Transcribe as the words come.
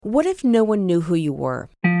What if no one knew who you were?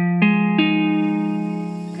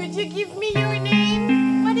 Could you give me your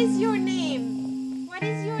name? What is your name? What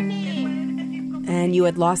is your name? And you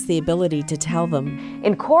had lost the ability to tell them.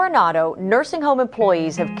 In Coronado, nursing home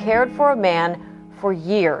employees have cared for a man for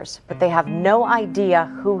years, but they have no idea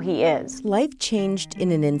who he is. Life changed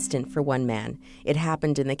in an instant for one man. It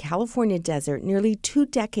happened in the California desert nearly 2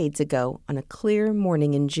 decades ago on a clear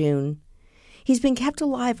morning in June. He's been kept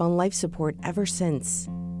alive on life support ever since.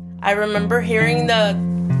 I remember hearing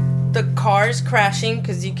the cars crashing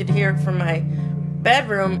because you could hear it from my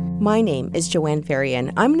bedroom. My name is Joanne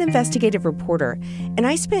Ferrian. I'm an investigative reporter, and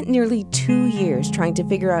I spent nearly 2 years trying to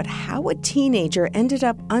figure out how a teenager ended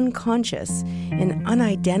up unconscious and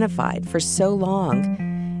unidentified for so long,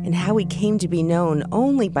 and how he came to be known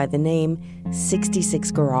only by the name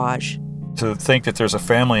 66 Garage. To think that there's a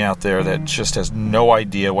family out there that just has no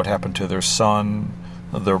idea what happened to their son,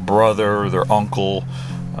 their brother, their uncle.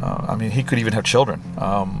 He could even have children,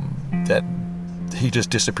 that he just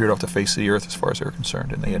disappeared off the face of the earth as far as they're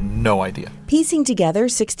concerned, and they had no idea. Piecing together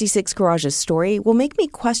 66 Garage's story will make me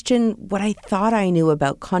question what I thought I knew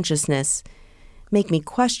about consciousness, make me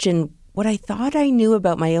question what I thought I knew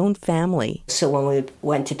about my own family. So when we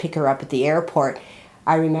went to pick her up at the airport,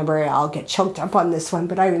 I remember, I'll get choked up on this one,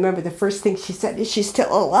 but I remember the first thing she said is she's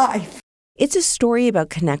still alive. It's a story about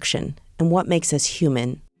connection and what makes us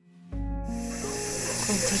human.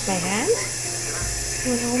 Want to take my hand? You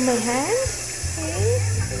want to hold my hand?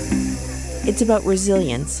 It's about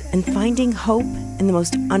resilience and finding hope in the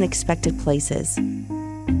most unexpected places.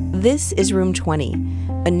 This is Room 20,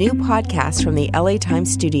 a new podcast from the LA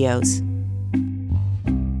Times studios.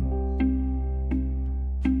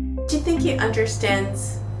 Do you think he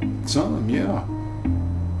understands? Some, yeah.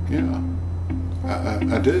 Yeah.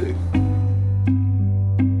 I do.